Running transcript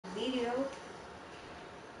Medio.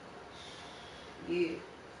 Yeah.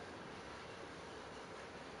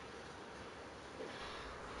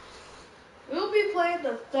 We'll be playing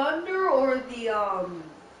the Thunder or the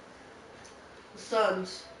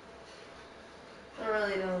Suns. I don't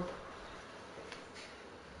really know.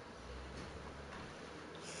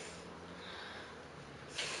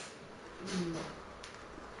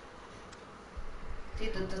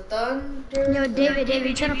 Either the Thunder. Yo, David,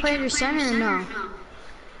 you trying to play under center or no?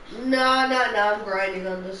 No, I'm grinding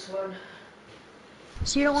on this one.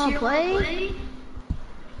 So you don't want to play?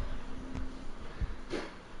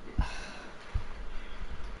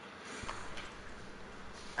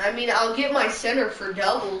 I mean, I'll get my center for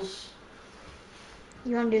doubles.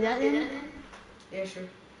 You want to do that then? Yeah, sure.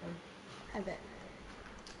 I bet.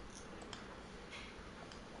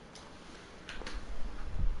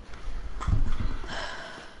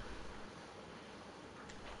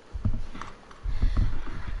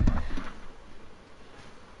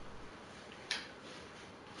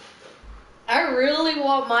 I really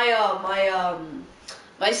want my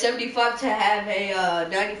 75 to have a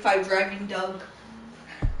 95 driving dunk.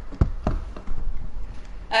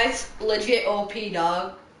 That's legit OP,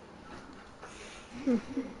 dog.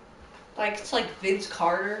 Like, it's like Vince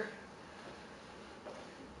Carter.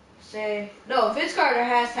 No, Vince Carter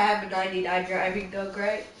has to have a 99 driving dunk,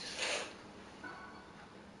 right?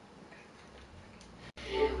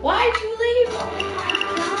 Why'd you leave? Oh my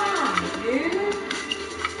God, dude.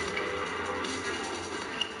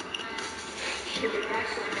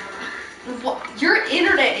 Your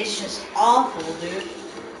internet is just awful, dude.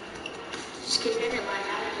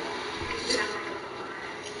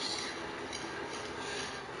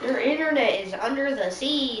 Your internet is under the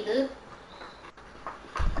sea, dude.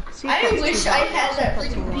 I wish I had that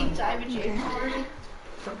freaking Pink Diamond James Harden.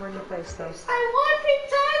 Don't burn your face, though. I want Pink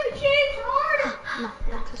Diamond James Harden.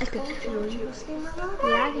 No, that's good. You listening, my love?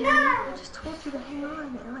 Yeah, I can hear you. I just told you to hang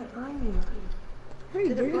on. It might burn you.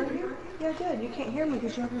 Did it burn you? Yeah, it did. You can't hear me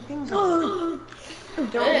because you have your things on.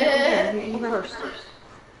 Don't you first.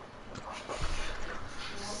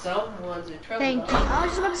 Someone's in trouble. Thank you. I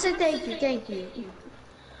was just about to say thank you.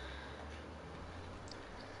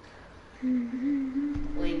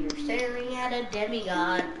 When you're staring at a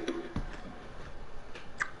demigod.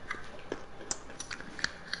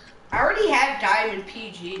 I already have Diamond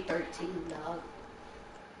PG-13, dog.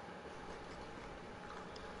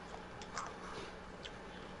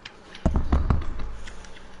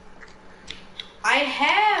 I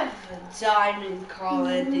have Diamond Carl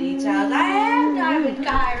Anthony Towns. I have Diamond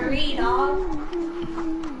Kyrie, dog.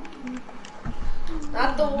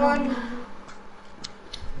 Not the one.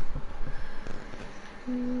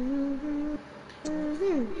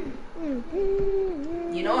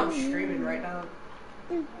 You know I'm streaming right now.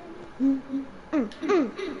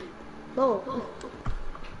 Oh.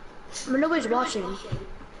 But nobody's watching.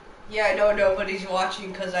 Yeah, I know nobody's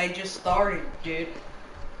watching because I just started, dude.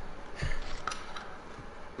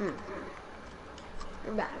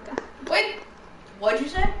 You're back. Wait, what'd you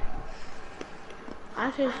say?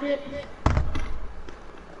 I said shit.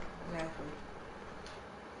 Exactly.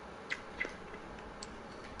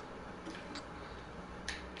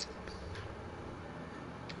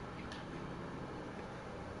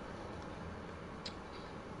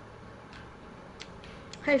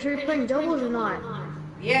 Hey, so you're playing doubles or not?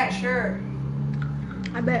 Yeah, sure.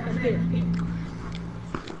 I bet. Let's get it.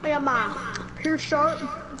 I got my pure sharp.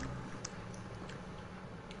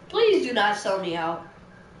 Please do not sell me out.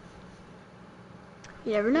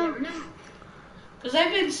 You never know. Because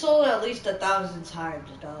I've been sold at least 1,000 times,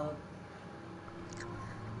 dog.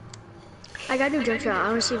 I gotta do jump shot. I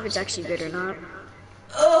want to see if it's actually good or not.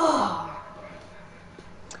 Ugh.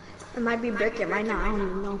 It might be brick, it might not. I don't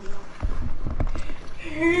even know.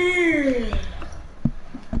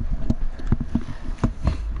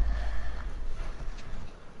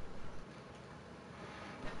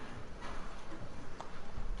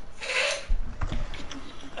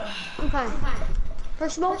 Okay.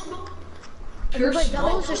 First of all, if you play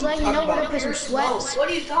doubles, just letting you know we're gonna put some sweats. What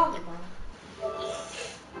are you talking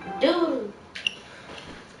about? Dude.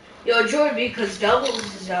 Yo, join me because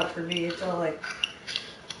doubles is out for me. It's all like.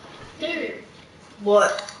 Dude.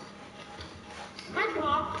 What?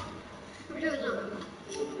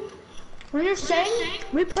 When you're saying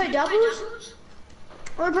we play doubles,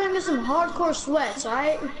 we're playing with some hardcore sweats,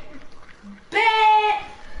 alright? Bet.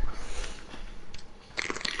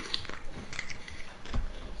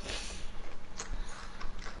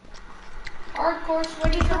 Hardcore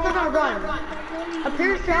sweaty. We're gonna run. A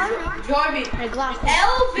pure shot Join me. and a glass.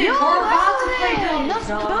 Elvin, Yo, we're about to play Elvin, doubles.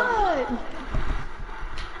 that's good.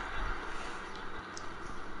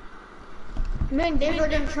 Me and David are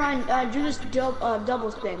gonna try and do this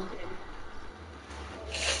doubles thing.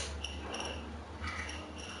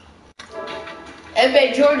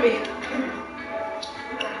 NBA, join me.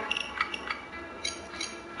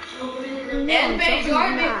 NBA,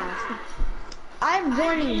 join me. I'm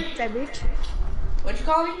joining, fat bitch. What'd you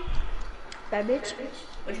call me? Fat bitch.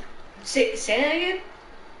 Say that again?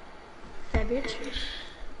 Fat bitch.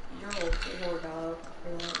 You're a little poor dog.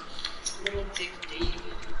 Little dick David.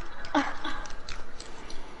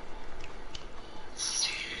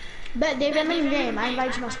 Bet David, I'm in the game. I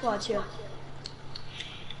invited you to my squad too.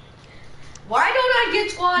 Why don't I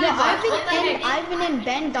get squad No, invites? Ivan and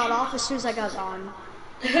Ben got off as soon as I got on.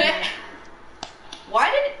 Why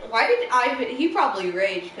did Ivan? He probably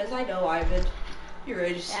raged because I know Ivan. He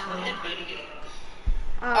rages. Yeah.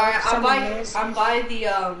 Alright, I'm by the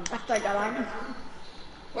After I got on.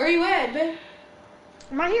 Where are you at, man?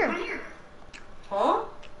 I'm right here. Huh?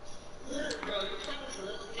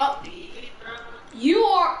 Oh, you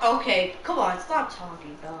are okay. Come on, stop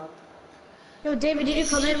talking, dog. Yo, David, did you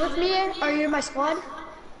come in with me? Are you in my squad?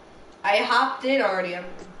 I hopped in already.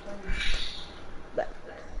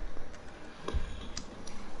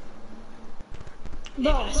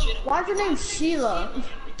 Bro, why's your name Sheila?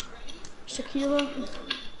 Shakila?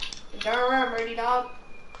 I'm ready, dog.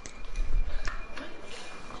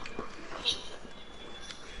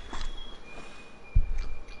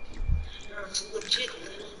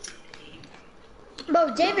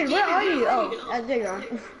 Bro, David, where are you? Oh, there you are.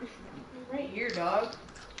 Right here, dog.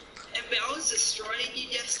 I was destroying you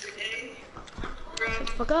yesterday.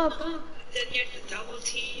 Fuck up. Then you had the double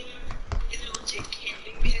team. You know, Jake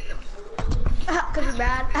camping me in the pool. Cause you're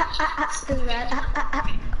bad. Cause you're bad.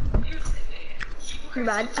 You're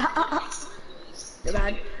bad. You're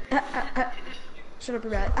bad. Shut up,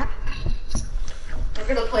 you're bad. We're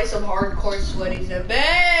gonna play some hardcore sweaties and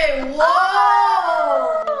babe.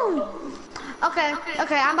 Whoa! Okay,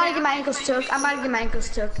 I'm about to get my ankles took. I'm going to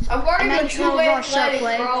go two-way athletic,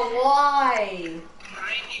 bro. Why?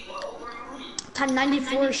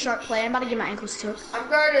 94 sharp play. I'm about to get my ankles took. I'm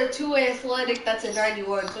going to two-way athletic. That's a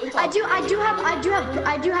 91. So it's all I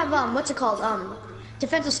do have what's it called?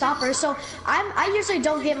 Defensive stopper. So I usually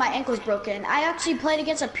don't get my ankles broken. I actually played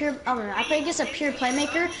against a pure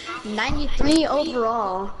playmaker, 93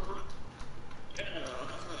 overall.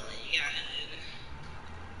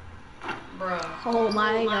 Bruh. Oh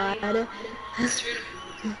my god.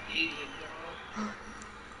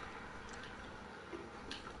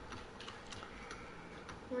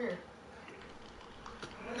 Where?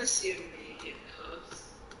 Let's see if we get close.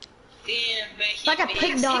 Damn, but It's like a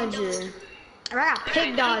pig dodger. I got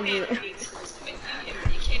pig dodger. You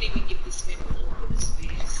can't even give this man a little bit of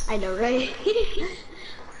space. I know, right?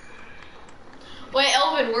 Wait,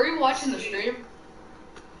 Elvin, were you watching the stream?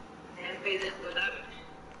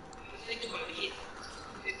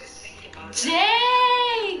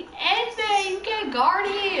 Dang! Edmund, you can't guard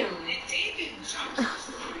him!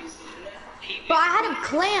 But I had him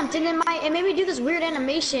clamped, and then it made me do this weird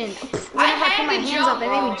animation. Whenever I put my hands up, it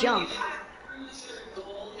made me jump.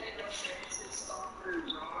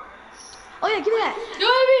 Oh yeah, give me that.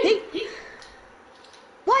 Hey.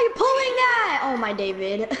 Why are you pulling that? Oh my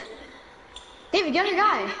David. David, get on your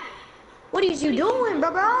guy. What are you doing,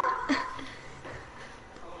 bro?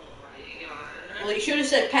 Well, you should have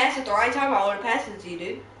said pass at the right time. I would have passed it to you,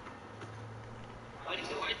 dude.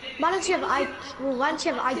 Why don't you have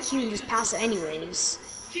IQ and just pass it anyways?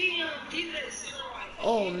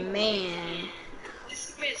 Oh man.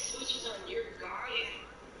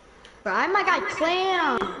 Bro, I my guy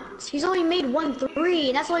clamped. He's only made 1-3,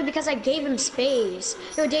 and that's only because I gave him space.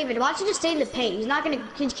 Yo, David, why don't you just stay in the paint? He's not gonna.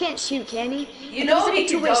 He can't shoot, can he? You know he's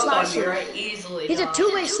he can dunk on you, right? Easily. He's a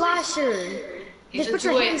two-way slasher. He's just put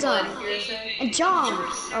your hands up and jump.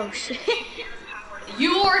 Oh shit.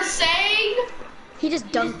 You were saying? He just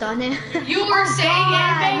dunked on him. You were saying,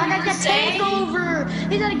 my you guy were got saying. takeover.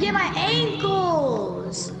 He's gonna get my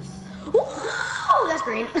ankles. Ooh, that's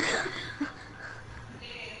green.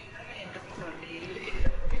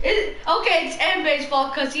 Okay, it's Mba's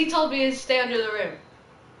fault because he told me to stay under the rim.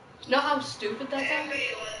 You know how stupid that sounds?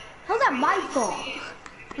 How's that my fault?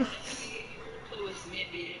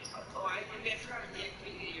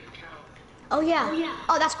 Oh yeah.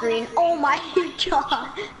 Oh, that's green. Oh my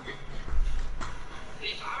god.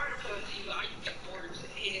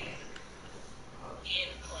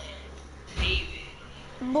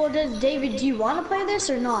 Well, David, do you want to play this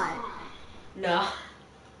or not? No.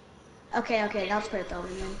 Okay, now let's play it though.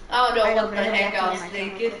 I don't know Right, what the open it heck back I in was my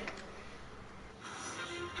thinking.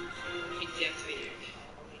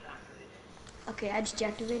 Okay, I just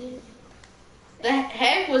deactivated it. The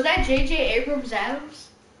heck was that J.J. Abrams Adams?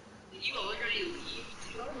 Did you already leave?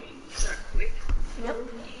 Is that quick? Yep.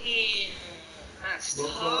 Damn. That's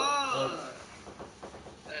Look, tough.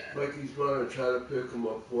 Mikey's gonna try to pick him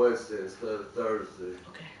up Wednesday instead of Thursday.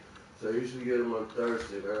 Okay. So I usually get him on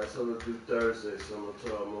Thursday, but I told him to do Thursday, so I'm gonna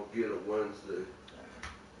tell him I'm gonna get it Wednesday.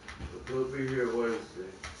 But he'll be here Wednesday.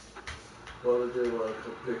 Father didn't want to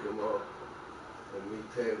come pick him up and me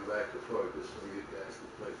take him back to park just so you guys can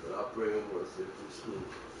play, but I'll bring him Wednesday from school.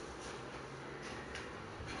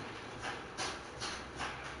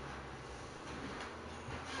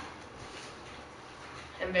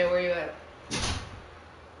 And man, where you at?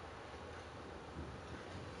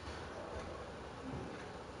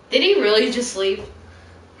 Did he really just leave?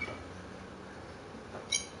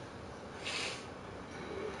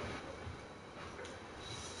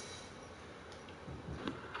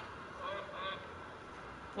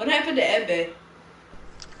 What happened to Ebbe?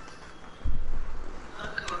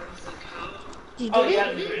 Did you Oh, get you it?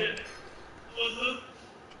 got it.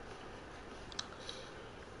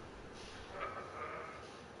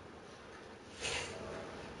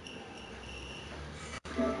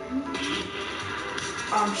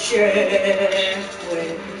 I'm shit.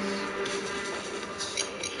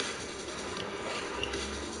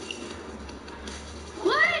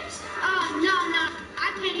 What? No.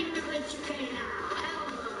 I can't even play 2K now.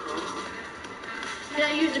 Did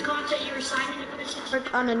I use the content you were signing to put it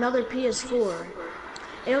Work on another PS4.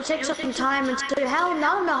 It'll take some time until hell. I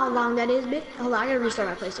don't know how long that is, but hold on, I gotta restart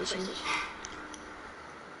my PlayStation.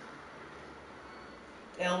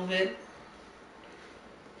 Elvin.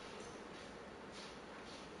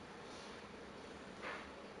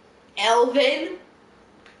 Elvin?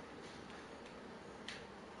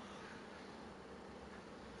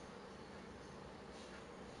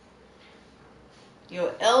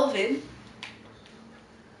 Yo, Elvin.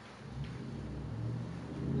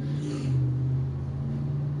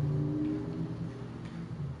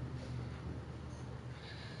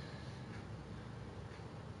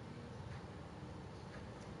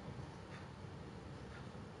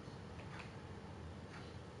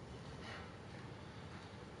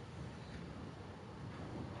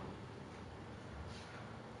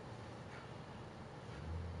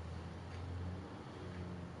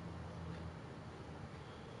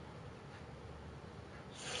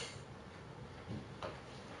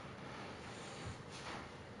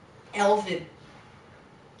 Elvin.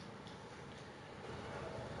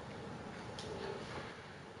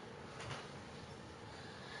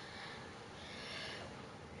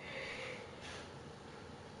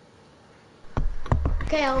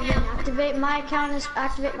 Okay, Elvin, activate my account as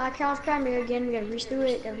primary again. We gotta redo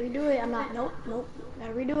it. I'm not. Nope.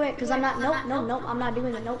 Gotta redo it because I'm not. Nope. I'm not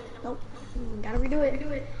doing it. Nope. Gotta redo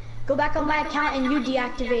it. Go back on my account and you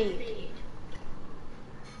deactivate.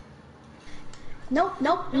 Nope.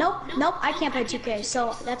 I can't play 2K,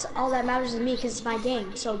 so that's all that matters to me because it's my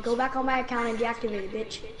game. So go back on my account and deactivate it,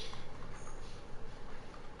 bitch.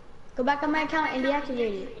 Go back on my account and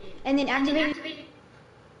deactivate it, and then activate it.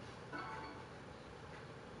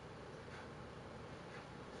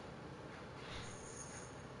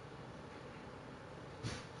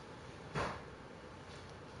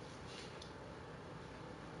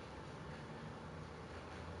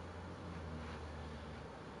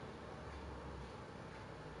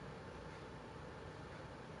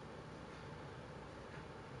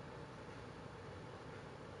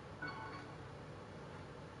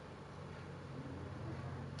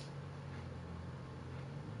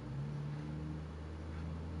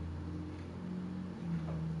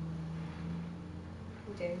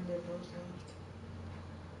 Dang, they're both left.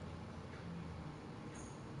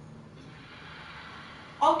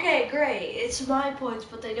 Okay, great. It's my points,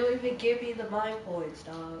 but they don't even give me the my points,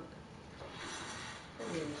 dog.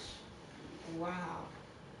 It is. Wow.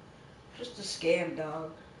 Just a scam,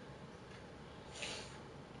 dog.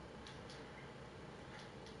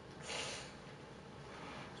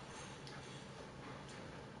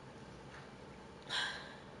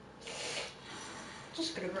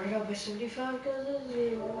 Just gonna bring up my 75 because it's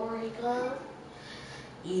the Warrior Club.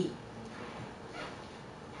 Eat.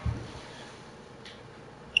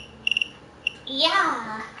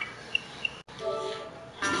 Yeah.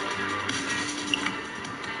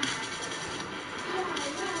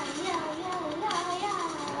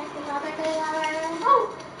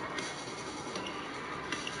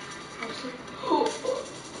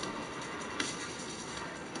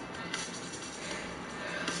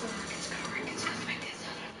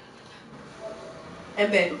 Hey,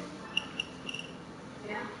 babe.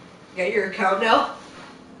 Yeah. You got your account now?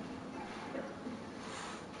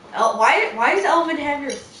 Why does Elvin have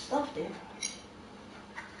your stuff, dude?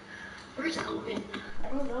 Where's Elvin? I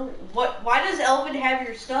don't know. What? Why does Elvin have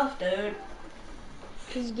your stuff, dude?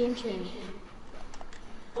 He's game sharing.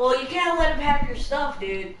 Well, you can't let him have your stuff,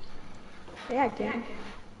 dude. Yeah, I can.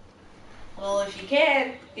 Well, if you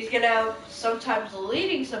can, he's gonna sometimes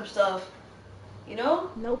deleting some stuff. You know?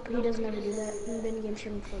 Nope, he doesn't ever do that. He's been game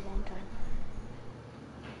sharing for a long time.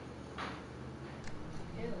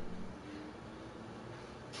 Yeah.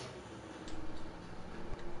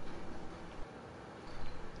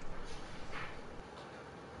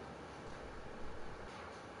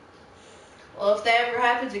 Well, if that ever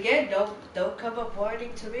happens again, don't come up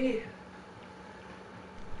whining to me.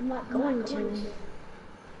 I'm not going to.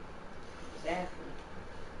 Exactly.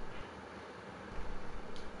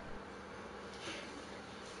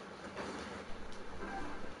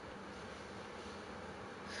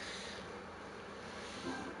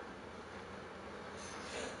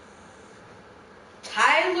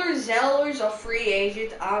 Tyler Zeller's a free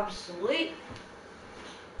agent, obsolete.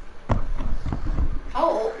 How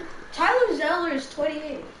old? Tyler Zeller is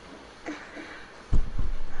 28.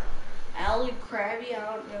 Allie Krabby,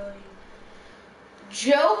 I don't know.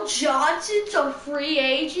 Joe Johnson's a free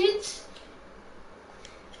agent?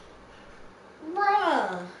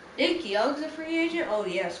 Bruh. Nick Young's a free agent? Oh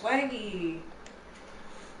yeah, Swaggy.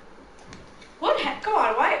 Come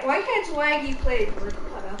on, why can't Swaggy play?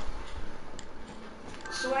 Come on now.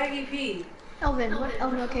 Swaggy P. Elvin, what?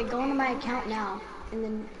 Elvin, okay, go into my account now, and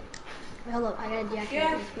then. Wait, hold up, I gotta deactivate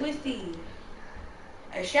Jeff this. Withy.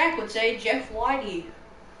 As Shaq would say, Jeff Whitey.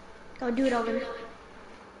 Go do it, Elvin.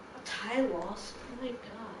 Ty Lawson. Oh my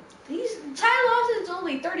god. Ty Lawson's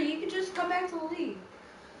only 30. He can just come back to the league.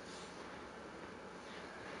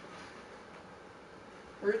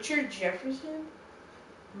 Richard Jefferson.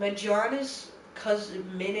 Majonis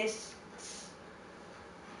Cosminis.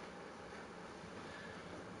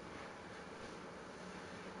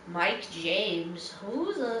 Mike James.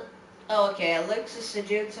 Who's a... Oh, okay. Alexis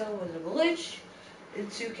Sagento was a glitch in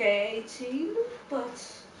 2K18, but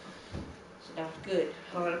it's not good.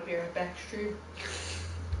 Hold on, I'll be right back, stream.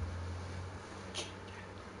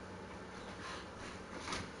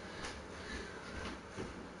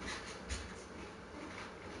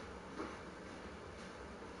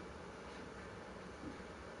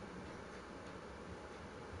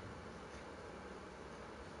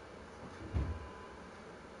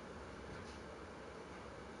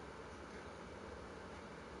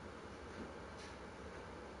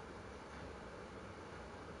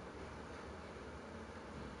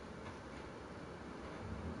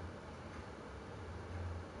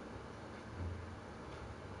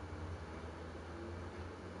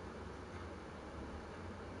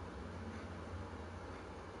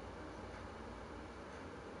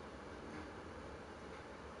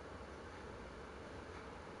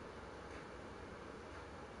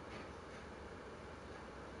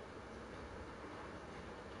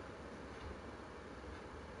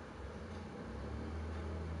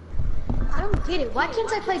 I don't get it. Why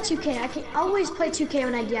can't I play 2K? I can always play 2K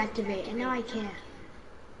when I deactivate, and now I can't.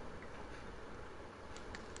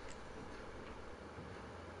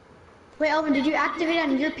 Wait, Elvin, did you activate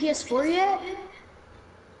on your PS4 yet?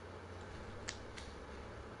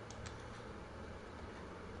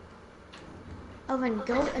 Elvin,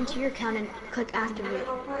 go into your account and click activate.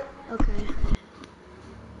 Okay.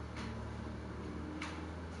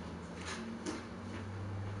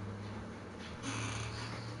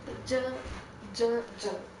 Dun, dun,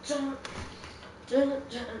 dun, dun. Dun,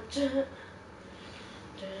 dun, dun.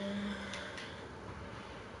 Dun.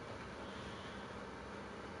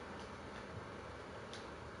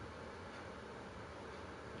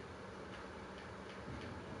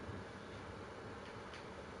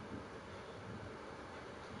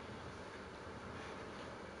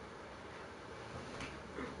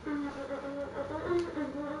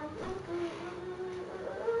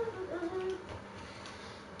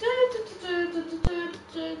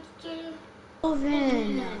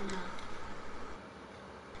 Elvin,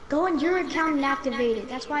 go in your account and activate it.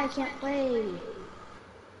 That's why I can't play.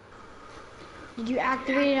 Did you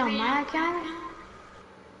activate it on my account?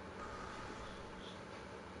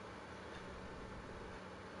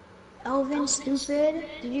 Elvin, stupid.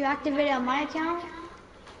 Did you activate it on my account?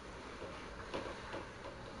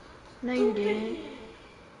 No, you didn't.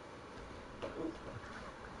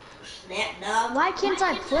 Snap dog. Why can't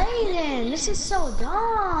I play then? This is so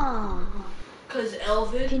dumb. Cause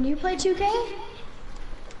Elvin. Can you play 2K?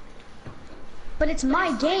 But it's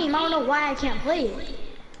my game. I don't know why I can't play it.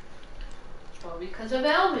 It's probably because of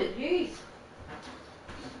Elvin. Jeez.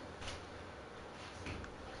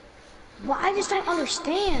 Well, I just don't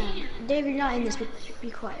understand. Dave, you're not in this.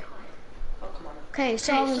 Be quiet. Oh, come on. Okay,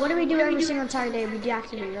 so what do we do every single entire day? We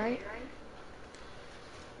deactivate, right?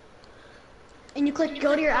 And you click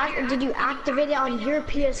go to your act, or did you activate it on your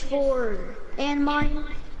PS4 and mine?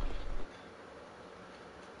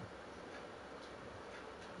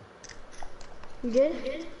 You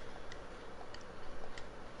did?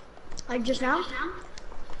 Like just now?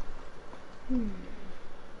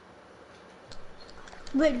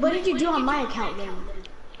 Wait, what did you do on my account then?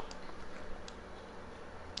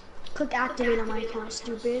 Click activate on my account,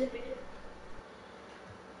 stupid.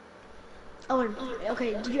 Oh,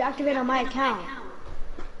 okay, did you activate on my account?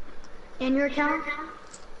 And your account?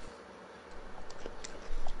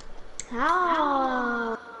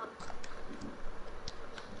 How?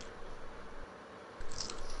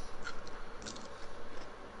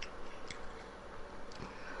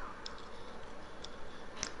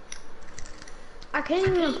 I can't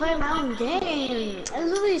even play my own game. It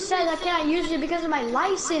literally says I can't use it because of my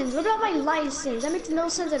license. What about my license? That makes no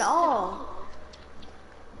sense at all.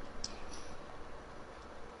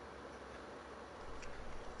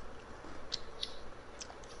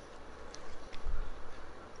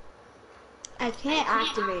 I can't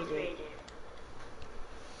activate it.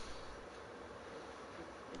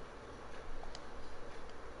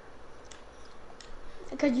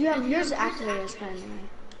 Because you have yours activated apparently.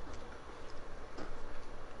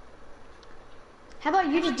 How about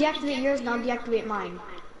you just deactivate yours and I'll deactivate mine?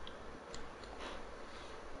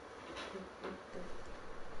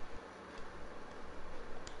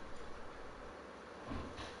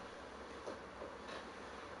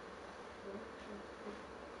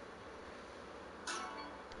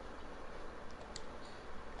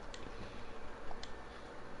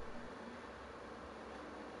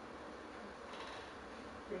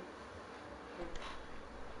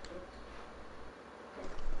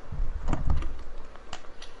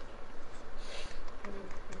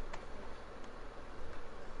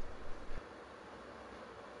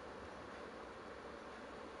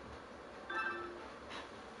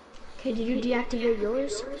 Okay, did you deactivate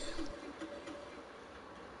yours?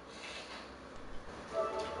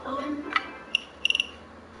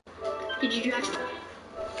 Did you deactivate?